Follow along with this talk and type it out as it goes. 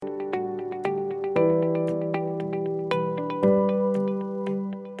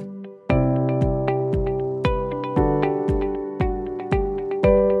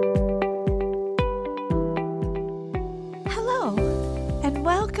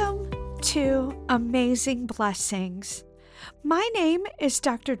Welcome to Amazing Blessings. My name is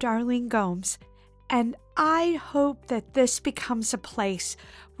Dr. Darlene Gomes, and I hope that this becomes a place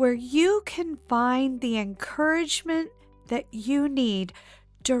where you can find the encouragement that you need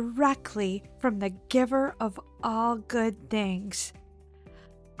directly from the giver of all good things.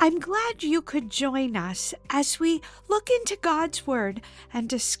 I'm glad you could join us as we look into God's Word and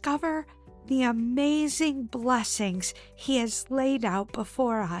discover the amazing blessings He has laid out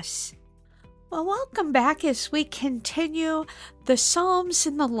before us. Well, welcome back as we continue the Psalms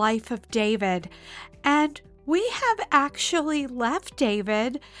in the life of David. And we have actually left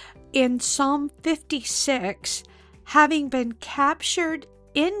David in Psalm 56, having been captured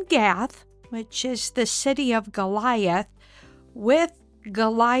in Gath, which is the city of Goliath, with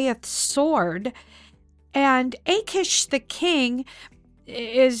Goliath's sword. And Achish the king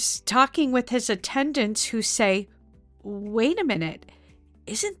is talking with his attendants who say, "Wait a minute,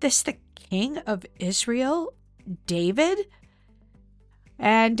 isn't this the king of Israel, David?"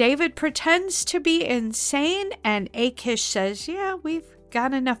 And David pretends to be insane, and Achish says, "Yeah, we've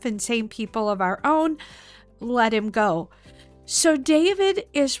got enough insane people of our own. Let him go." So David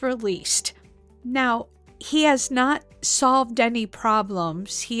is released. Now, he has not solved any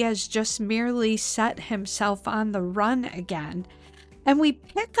problems. He has just merely set himself on the run again. And we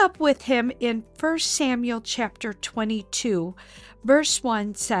pick up with him in 1 Samuel chapter 22. Verse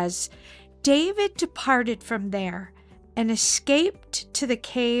 1 says, "David departed from there and escaped to the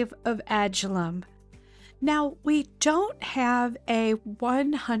cave of Adullam." Now, we don't have a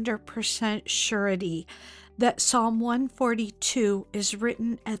 100% surety that Psalm 142 is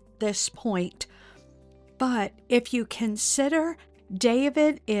written at this point. But if you consider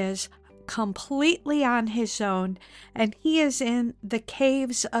David is completely on his own, and he is in the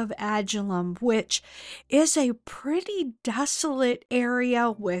caves of Adullam, which is a pretty desolate area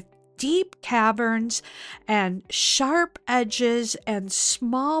with deep caverns and sharp edges and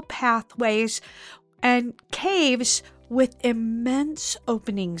small pathways and caves with immense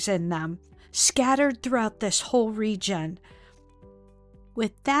openings in them, scattered throughout this whole region.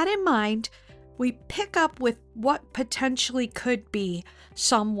 With that in mind, we pick up with what potentially could be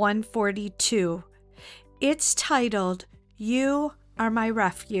Psalm 142. It's titled, "You Are My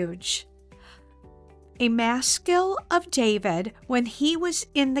Refuge." A maskil of David when he was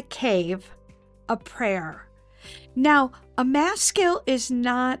in the cave, a prayer. Now, a maskil is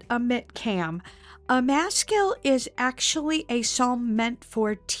not a mitkam. A maskil is actually a psalm meant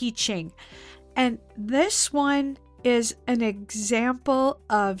for teaching. And this one is an example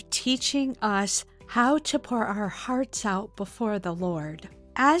of teaching us how to pour our hearts out before the Lord.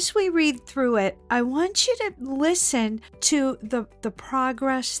 As we read through it, I want you to listen to the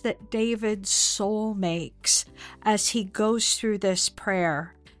progress that David's soul makes as he goes through this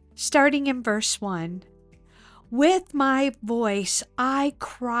prayer. Starting in verse 1, "With my voice I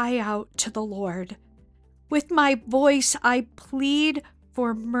cry out to the Lord. With my voice I plead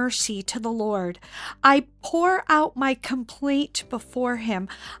for mercy to the Lord. I pour out my complaint before him.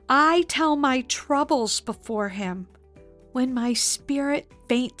 I tell my troubles before him. When my spirit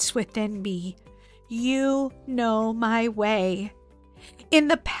faints within me, you know my way. In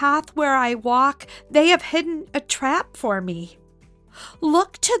the path where I walk, they have hidden a trap for me.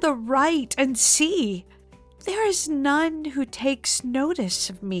 Look to the right and see. There is none who takes notice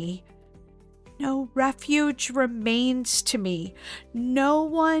of me. No refuge remains to me. No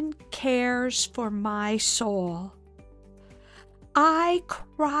one cares for my soul. I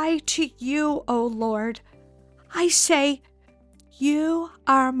cry to you, O Lord. I say, you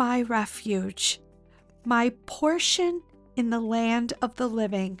are my refuge, my portion in the land of the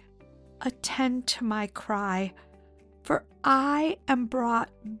living. Attend to my cry, for I am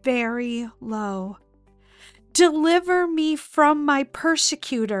brought very low. Deliver me from my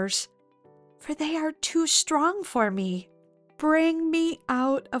persecutors, for they are too strong for me. Bring me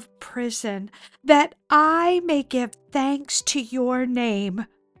out of prison, that I may give thanks to your name.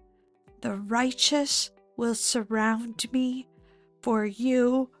 The righteous will surround me, for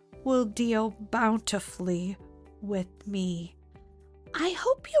you will deal bountifully with me." I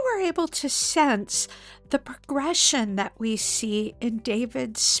hope you were able to sense the progression that we see in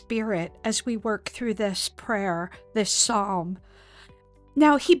David's spirit as we work through this prayer, this psalm.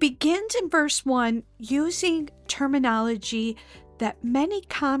 Now, he begins in verse 1 using terminology that many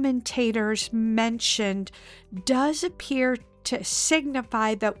commentators mentioned does appear to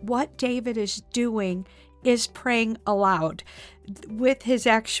signify that what David is doing is praying aloud with his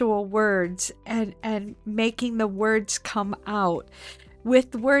actual words and making the words come out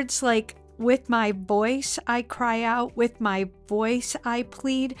with words like with my voice I cry out, with my voice I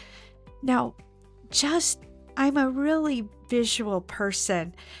plead. Now, I'm a really visual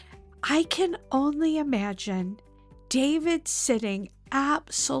person. I can only imagine David sitting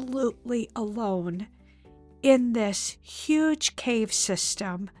absolutely alone in this huge cave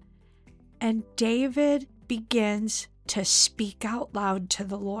system, and David begins to speak out loud to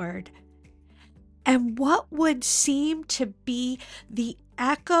the Lord. And what would seem to be the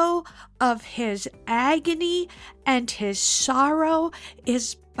echo of his agony and his sorrow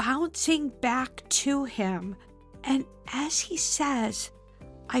is bouncing back to him. And as he says,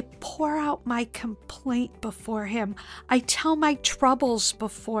 I pour out my complaint before him. I tell my troubles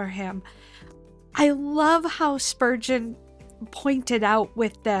before him. I love how Spurgeon pointed out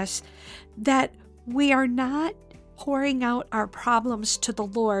with this, that we are not pouring out our problems to the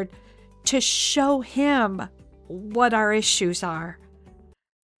Lord to show him what our issues are,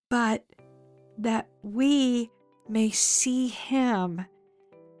 but that we may see him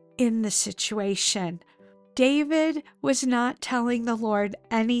in the situation. David was not telling the Lord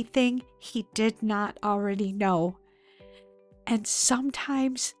anything he did not already know. And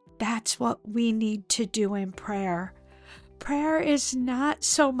sometimes that's what we need to do in prayer. Prayer is not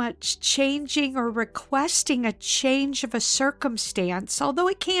so much changing or requesting a change of a circumstance, although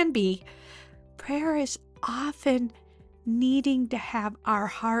it can be. Prayer is often needing to have our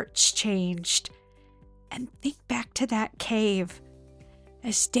hearts changed. And think back to that cave.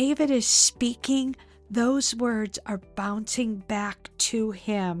 As David is speaking, those words are bouncing back to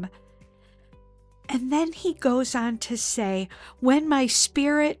him. And then he goes on to say, when my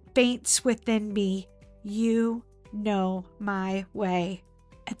spirit faints within me, you know my way.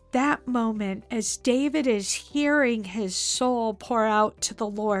 At that moment, as David is hearing his soul pour out to the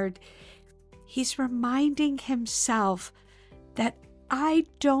Lord, he's reminding himself that I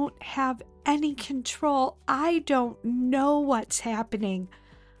don't have any control. I don't know what's happening.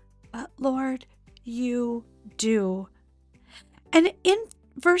 But Lord, you do. And in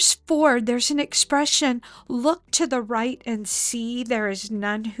verse 4, there's an expression, look to the right and see, there is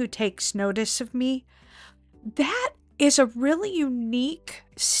none who takes notice of me. That is a really unique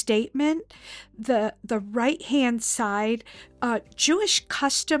statement. The right-hand side, Jewish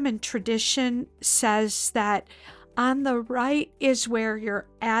custom and tradition says that on the right is where your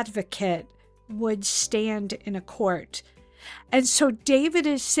advocate would stand in a court. And so David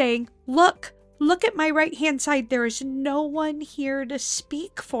is saying, look at my right-hand side. There is no one here to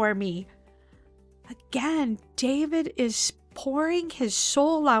speak for me. Again, David is pouring his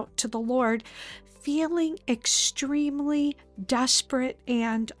soul out to the Lord, feeling extremely desperate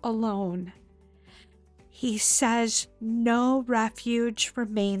and alone. He says, no refuge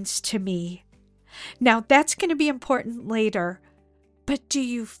remains to me. Now, that's going to be important later, but do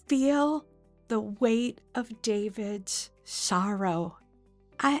you feel the weight of David's sorrow?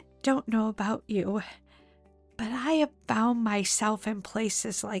 I don't know about you, but I have found myself in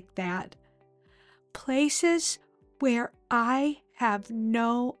places like that. Places where I have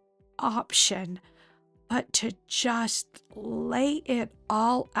no option but to just lay it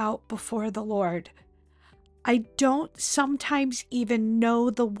all out before the Lord. I don't sometimes even know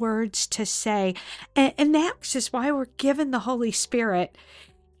the words to say. And that's just why we're given the Holy Spirit.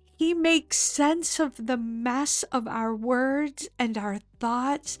 He makes sense of the mess of our words and our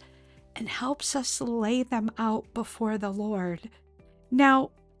thoughts and helps us lay them out before the Lord.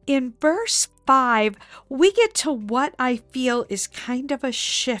 Now, in verse 5, we get to what I feel is kind of a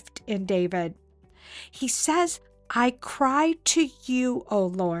shift in David. He says, I cry to you, O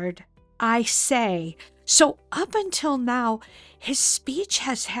Lord, I say. So up until now, his speech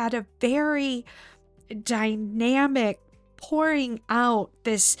has had a very dynamic pouring out,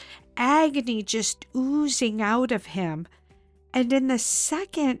 this agony just oozing out of him. And in the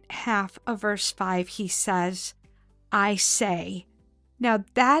second half of verse 5, he says, I say. Now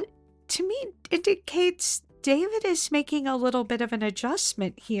that, to me, indicates David is making a little bit of an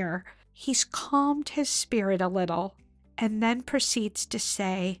adjustment here. He's calmed his spirit a little and then proceeds to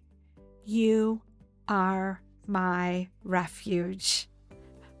say, you are my refuge,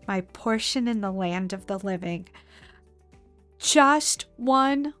 my portion in the land of the living. Just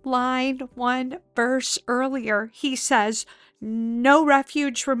one line, one verse earlier, he says, no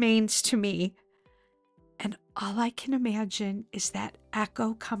refuge remains to me. And all I can imagine is that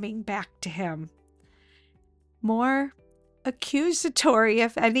echo coming back to him. More accusatory,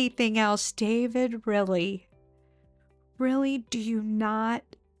 if anything else. David, really, do you not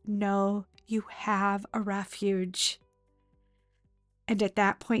know you have a refuge? And at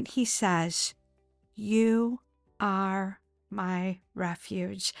that point he says, you are my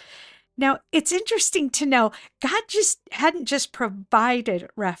refuge. Now, it's interesting to know God hadn't just provided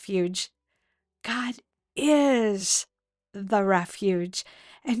refuge. God is the refuge.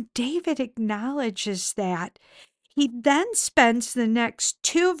 And David acknowledges that. He then spends the next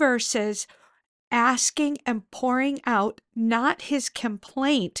 2 verses asking and pouring out not his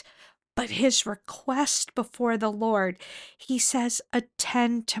complaint, but his request before the Lord. He says,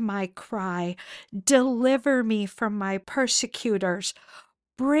 "Attend to my cry, deliver me from my persecutors,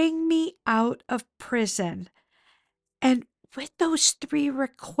 bring me out of prison." And with those 3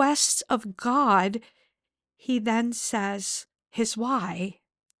 requests of God, he then says his why,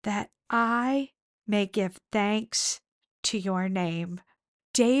 that I may give thanks to your name.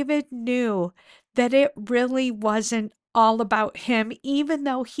 David knew that it really wasn't all about him, even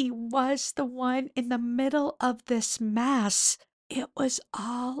though he was the one in the middle of this mess. It was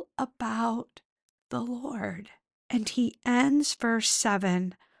all about the Lord. And he ends verse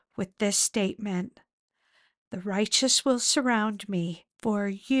 7 with this statement: "The righteous will surround me, for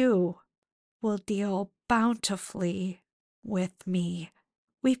you will deal bountifully with me."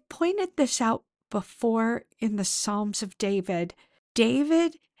 We've pointed this out before in the Psalms of David.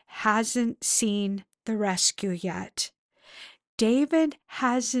 David hasn't seen the rescue yet. David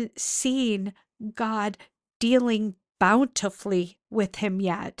hasn't seen God dealing bountifully with him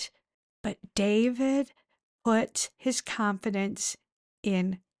yet. But David put his confidence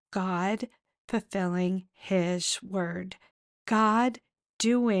in God fulfilling his word. God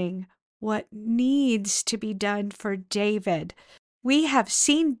doing what needs to be done for David. We have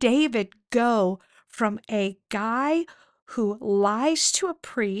seen David go from a guy who lies to a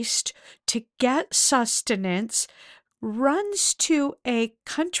priest to get sustenance, runs to a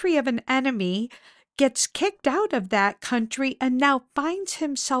country of an enemy, gets kicked out of that country, and now finds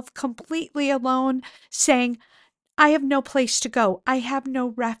himself completely alone, saying, "I have no place to go. I have no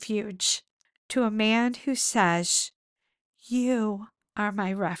refuge," to a man who says, "You are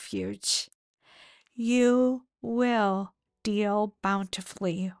my refuge. You will deal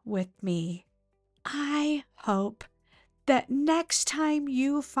bountifully with me." I hope that next time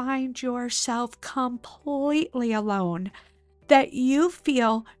you find yourself completely alone, that you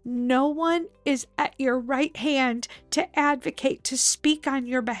feel no one is at your right hand to advocate, to speak on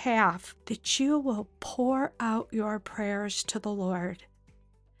your behalf, that you will pour out your prayers to the Lord,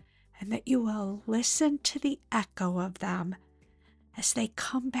 and that you will listen to the echo of them as they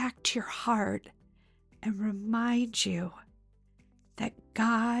come back to your heart and remind you that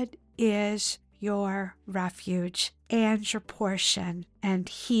God is your refuge and your portion, and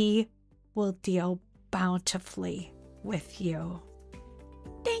He will deal bountifully with you.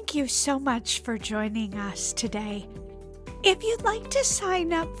 Thank you so much for joining us today. If you'd like to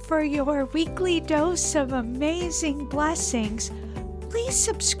sign up for your weekly dose of amazing blessings, please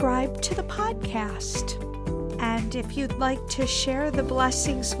subscribe to the podcast. And if you'd like to share the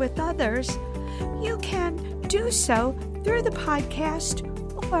blessings with others, you can do so through the podcast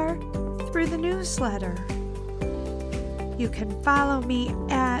or through the newsletter. You can follow me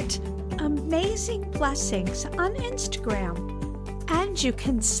at Amazing Blessings on Instagram, and you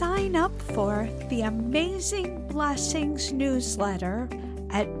can sign up for the Amazing Blessings newsletter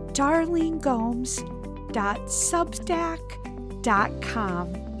at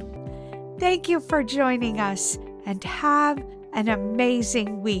darlenegomes.substack.com. Thank you for joining us, and have an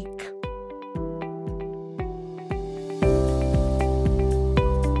amazing week.